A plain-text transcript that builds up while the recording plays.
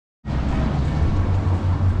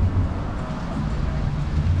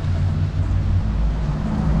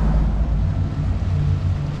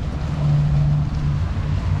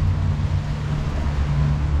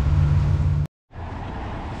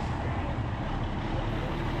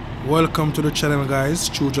Welcome to the channel, guys.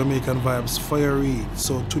 True Jamaican Vibes, Fire Reid.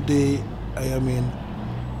 So today I am in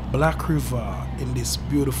Black River in this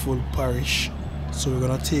beautiful parish. So we're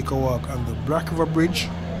gonna take a walk on the Black River Bridge.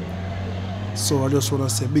 So I just wanna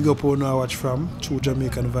say big up on our watch from True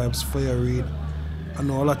Jamaican Vibes, Fire Reid. I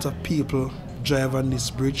know a lot of people drive on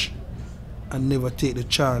this bridge and never take the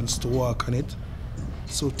chance to walk on it.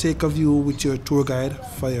 So take a view with your tour guide,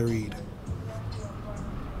 Fire Reid.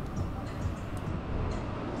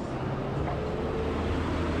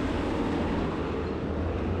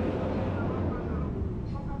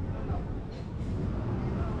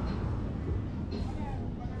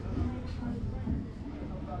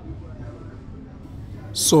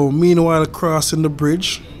 So meanwhile, crossing the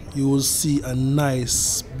bridge, you will see a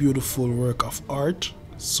nice beautiful work of art,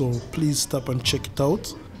 so please stop and check it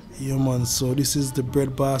out. Yeah man, so this is the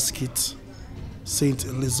bread basket St.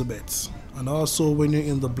 Elizabeth. And also when you're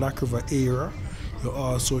in the Black River area, you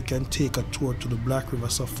also can take a tour to the Black River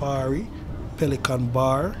Safari, Pelican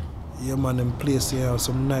Bar. Yeah man, and place here have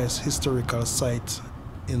some nice historical sites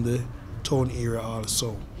in the town area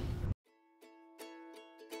also.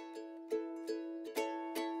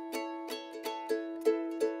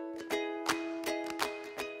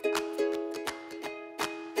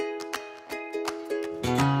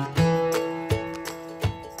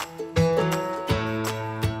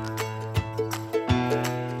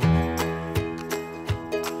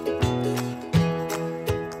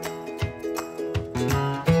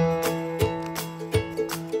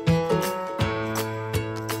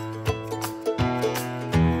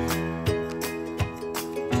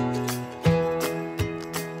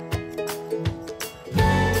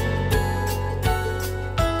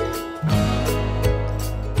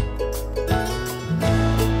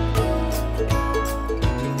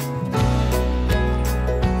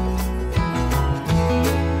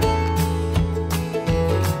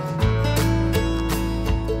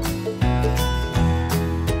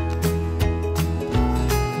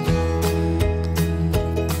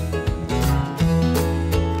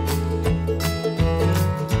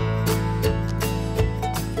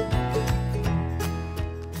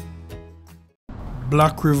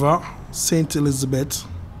 Black River, St. Elizabeth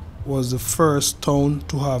was the first town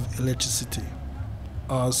to have electricity.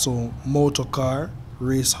 Also motor car,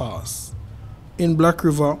 racehorse. In Black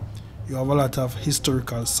River, you have a lot of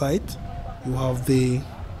historical sites. You have the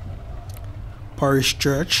parish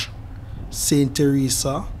church, St.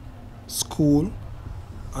 Teresa school,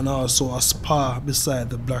 and also a spa beside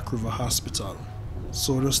the Black River Hospital.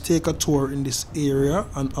 So just take a tour in this area,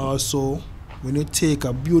 and also when you take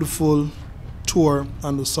a beautiful tour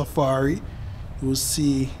on the safari, you will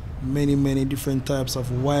see many different types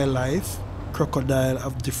of wildlife, crocodile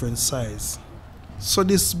of different size. So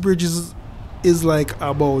this bridge is like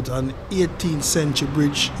about an 18th century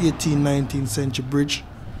bridge, 19th century bridge.